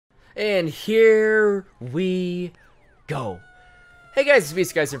And here we go. Hey guys, it's me,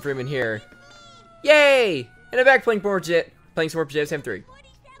 skysamfreeman here. Yay! And I'm back playing some more Pajama Sam 3.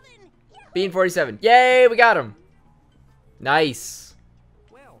 Bean 47. Yay, we got him. Nice.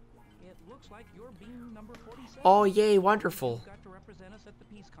 Well, it looks like you're being number 47. Oh, yay, wonderful. Got to represent us at the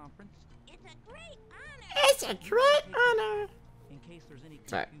peace conference. It's a great honor. It's a great honor. In case there's any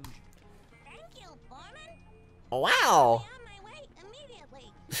All right. confusion. Thank you, Foreman. Wow. I'll be on my way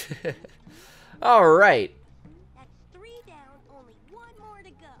immediately. Alright. That's 3 down, only 1 more to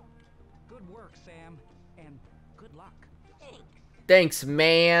go. Good work, Sam, and good luck. Thanks. Thanks,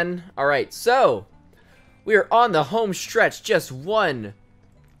 man. Alright, so we are on the home stretch. Just one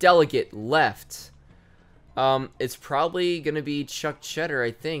delegate left. It's probably gonna be Chuck Cheddar,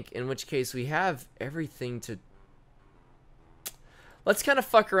 I think, in which case we have everything to... Let's kind of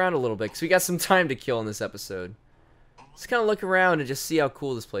fuck around a little bit, because we got some time to kill in this episode. Let's kind of look around and just see how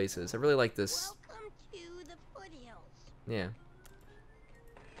cool this place is. I really like this. Welcome to the foothills. Yeah.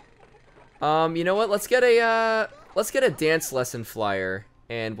 You know what? Let's get a dance lesson flyer,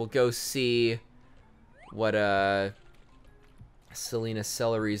 and we'll go see what Selena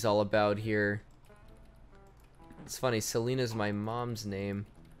Celery's all about here. It's funny, Selena's my mom's name.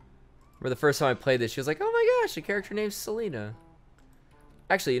 Remember the first time I played this, she was like, "Oh my gosh, a character named Selena."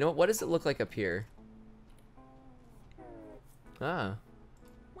 Actually, you know what does it look like up here? Ah.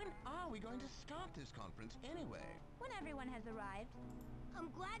 When are we going to start this conference anyway? When everyone has arrived. I'm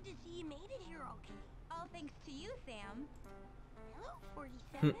glad to see you made it here okay. All thanks to you, Sam. Hello,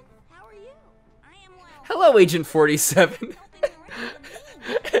 47. How are you? I am well. Hello, Agent 47. Helping around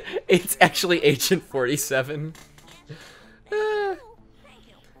the bean. It's actually Agent 47. Thank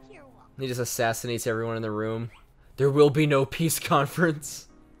you. You're welcome. He just assassinates everyone in the room. There will be no peace conference.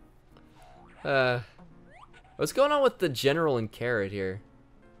 What's going on with the General and Carrot here?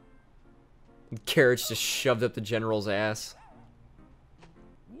 Carrot's just shoved up the General's ass.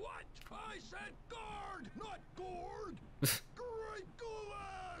 What? I said guard, not gourd! Great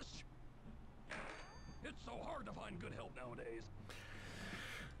goulash! It's so hard to find good help nowadays.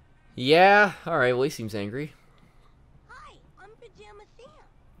 Yeah, alright, well he seems angry. Hi, I'm Pajama Sam.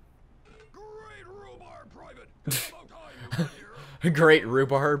 Great rhubarb, Private! It's about time you got here. Great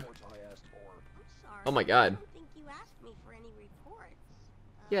rhubarb. What I asked for. I'm sorry. Oh my god. I don't think you asked me for any reports.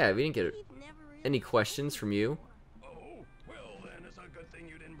 Yeah, we didn't get We've never really any questions from you. Oh, well then, it's a good thing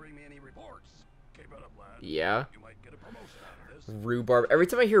you didn't bring me any reports. Keep it up, lad. Yeah. You might get a promotion out of this. Rhubarb. Every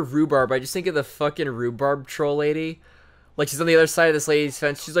time I hear rhubarb, I just think of the fucking rhubarb troll lady. Like, she's on the other side of this lady's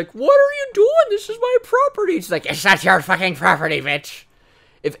fence. She's like, "What are you doing? This is my property." She's like, "It's not your fucking property, bitch."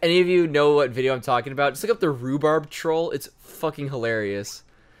 If any of you know what video I'm talking about, just look up the rhubarb troll. It's fucking hilarious.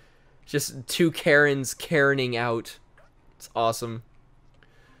 Just two Karens Karening out. It's awesome.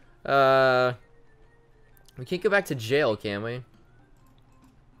 We can't go back to jail, can we? I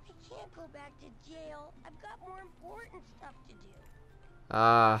can't go back to jail. I've got more important stuff to do.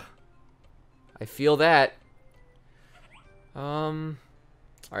 I feel that. Alright,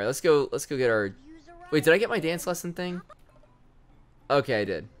 let's go get our... Use a Wait, did I get my dance lesson thing? Okay, I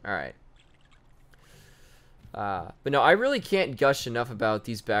did. Alright. But no, I really can't gush enough about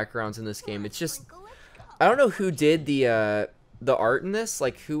these backgrounds in this game. It's just... I don't know who did the art in this,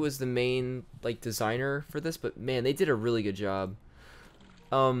 like who was the main like designer for this, but man, they did a really good job.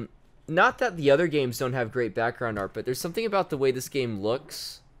 Not that the other games don't have great background art, but there's something about the way this game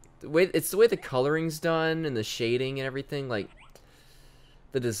looks. It's the way the coloring's done and the shading and everything, like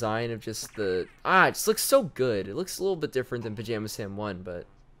the design of just the it just looks so good. It looks a little bit different than Pajama Sam 1, but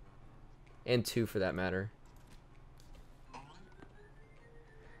and 2 for that matter.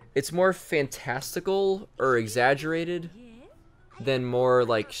 It's more fantastical or exaggerated than more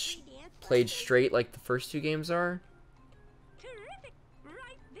like played straight like the first 2 games are. Terrific.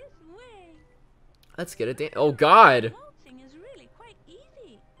 Right this way. Let's get a dance. Oh god. Waltzing is really quite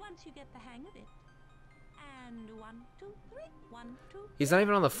easy once you get the hang of it. And 1, 2, 3. 1, 2. He's not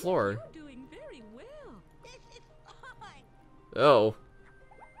even on the floor. You're doing very well. This is fine. Oh.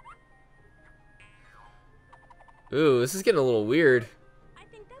 Ooh, this is getting a little weird. I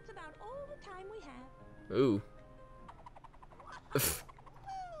think that's about all the time we have. Ooh.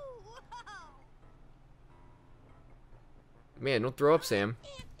 Man, don't throw up, Sam.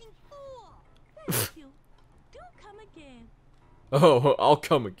 Dancing fool. Thank you. Do come again. Oh, I'll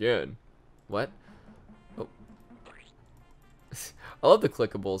come again. What? Oh. I love the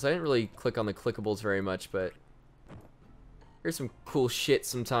clickables. I didn't really click on the clickables very much, but here's some cool shit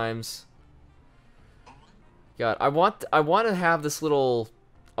sometimes. God, I want to have this little...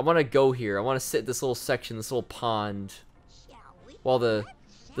 I want to go here. I want to sit in this little section, this little pond, Shall we? while the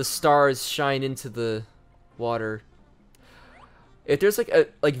the stars shine into the water. If there's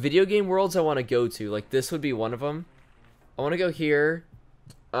like video game worlds I want to go to, like this would be one of them. I want to go here.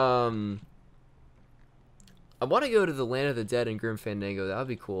 I want to go to the Land of the Dead in Grim Fandango. That would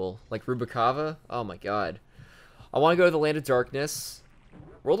be cool. Like Rubicava. Oh my god. I want to go to the Land of Darkness.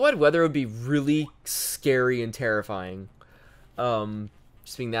 Worldwide Weather would be really scary and terrifying.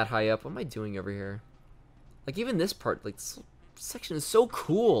 Just being that high up. What am I doing over here? Like even this part, like this section is so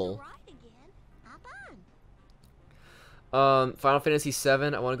cool. Final Fantasy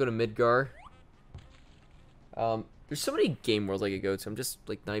VII. I want to go to Midgar. There's so many game worlds I could go to. I'm just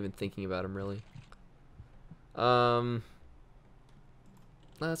like not even thinking about them really.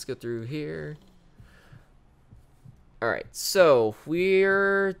 Let's go through here. All right, so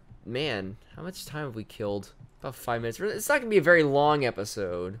man, how much time have we killed? About 5 minutes. It's not gonna be a very long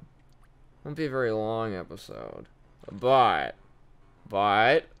episode. Won't be a very long episode, but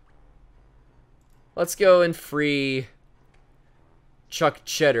let's go and free Chuck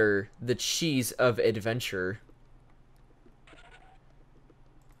Cheddar, the cheese of adventure.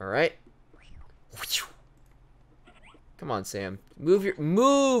 All right. Come on, Sam.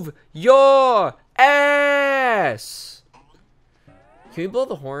 Move your ass. Can we blow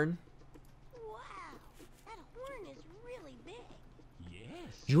the horn? Wow, that horn is really big.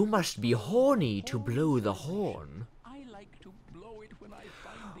 Yes. You must be horny to blow the horn. I like to blow it when I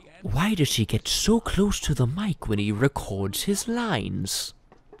find the answer. Why does he get so close to the mic when he records his lines?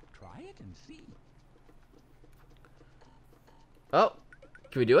 Try it and see. Oh,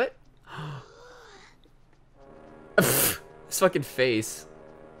 can we do it? This fucking face.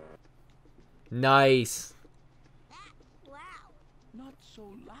 Nice. Wow. Not so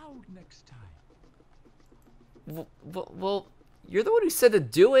loud next time. Well, you're the one who said to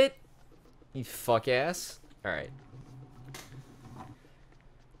do it. You fuck ass. Alright.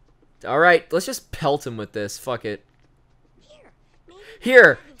 Alright, let's just pelt him with this. Fuck it.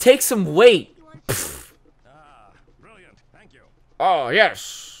 Here, take some weight. Ah, brilliant. Thank you. Oh,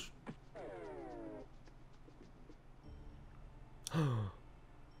 yes.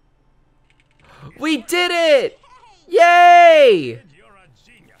 We did it! Yay! Kid, you're a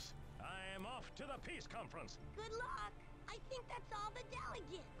genius. I am off to the peace conference. Good luck. I think that's all the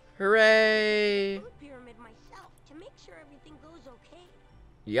delegates. Hooray! Food pyramid myself to make sure everything goes okay.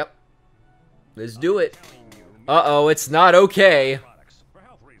 Yep. Let's do it. Uh-oh, it's not okay. Products for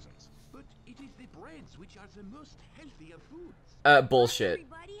health reasons. But it is the breads which are the most healthy of foods. Bullshit.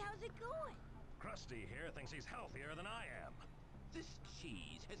 Everybody, how's it going? Krusty here thinks he's healthier than I am. This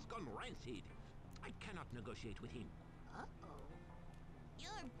cheese has gone rancid. I cannot negotiate with him. Uh-oh.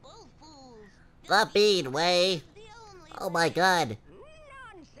 You're both fools. The bean way. The only Oh my god.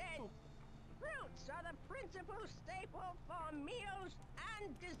 Nonsense! Fruits are the principal staple for meals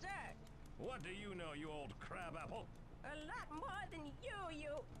and dessert. What do you know, you old crabapple? A lot more than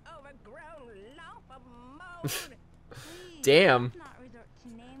you overgrown lump of mold. Damn. Let's not resort to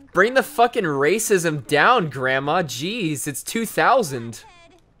name Bring the fucking racism down, Grandma. Jeez, it's 2000.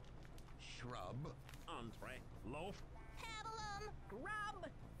 head. Shrub. Entree. Loaf? Pablum. Grub.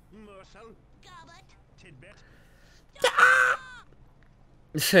 Morsel? Gobbet. Tidbit?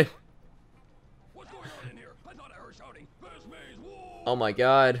 Oh What's going on in here? I thought I heard shouting. This means war! Oh my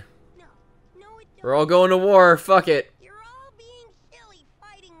god. No. No, it don't. We're all going to war. Fuck it. You're all being silly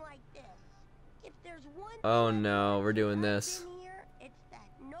fighting like this. If there's one Oh thing I've no, learned we're doing since I've this. been here, it's that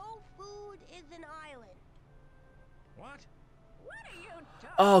no food is an island. What? What are you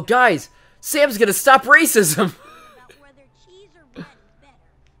talking Oh, guys. Sam's gonna stop racism. About whether cheese or bread is better,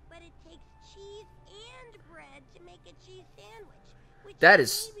 but it takes cheese and bread to make a cheese sandwich. Which That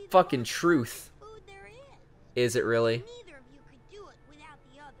is maybe the fucking most truth. perfect food there is. Is it really? Neither of you could do it without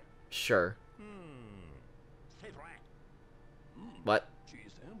the other. Sure. C'est vrai. What?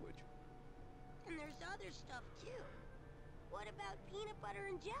 Cheese sandwich. And there's other stuff too. What about peanut butter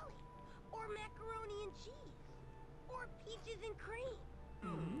and jelly? Or macaroni and cheese? Or peaches and cream?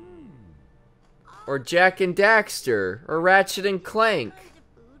 Or Jack and Daxter. Or Ratchet and Clank. Kinds of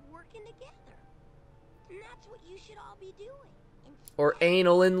food working together. And that's what you should all be doing. Or Instead,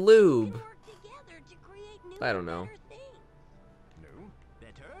 Anal and you Lube. can work together to create new I don't and know. better things. No?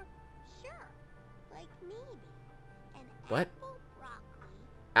 Better? Sure. Like maybe an What? apple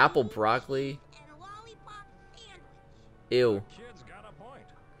broccoli. Apple bean broccoli. cheese, and lollipop sandwich. Ew. Kid's got a point.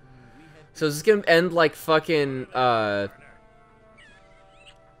 So is this gonna end like fucking,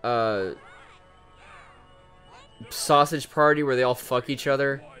 Sausage Party where they all fuck each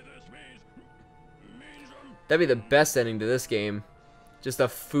other? Why this means That'd be the best ending to this game. Just a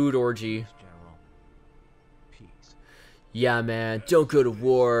food orgy. General. Peace. Yeah, man. Don't go to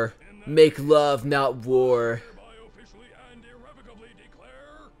war. Make love, not war. Hereby officially and irrevocably declare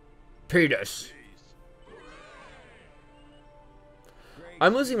Penis. peace.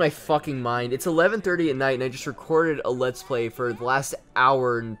 I'm losing my fucking mind. It's 11:30 at night and I just recorded a Let's Play for the last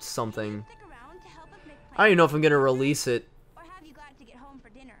hour and something. Stick around to help us make plans. I don't even know if I'm gonna release it. Or have you got to get home for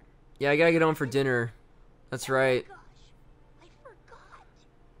dinner? Yeah, I gotta get home for dinner. That's right. Gosh, I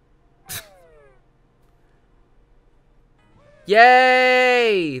forgot.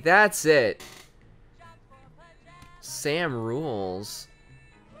 Yay! That's it. Sam rules.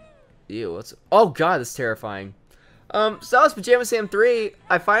 Ew, what's... Oh god, that's terrifying. So that was Pajama Sam 3.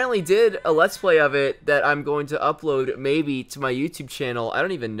 I finally did a Let's Play of it that I'm going to upload maybe to my YouTube channel. I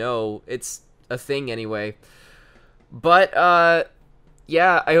don't even know. It's a thing anyway. But,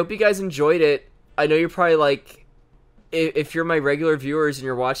 yeah, I hope you guys enjoyed it. I know you're probably like... If you're my regular viewers and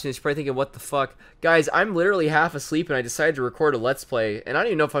you're watching this, you're probably thinking, what the fuck? Guys, I'm literally half asleep and I decided to record a Let's Play. And I don't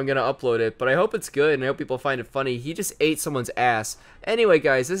even know if I'm going to upload it, but I hope it's good and I hope people find it funny. He just ate someone's ass. Anyway,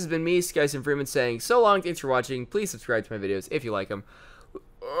 guys, this has been me, skysamfreeman, saying so long, thanks for watching. Please subscribe to my videos if you like them.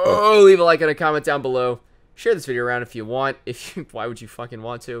 Oh, leave a like and a comment down below. Share this video around if you want. Why would you fucking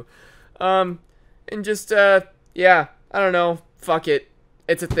want to? And just, yeah, I don't know. Fuck it.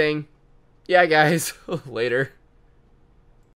 It's a thing. Yeah, guys. Later.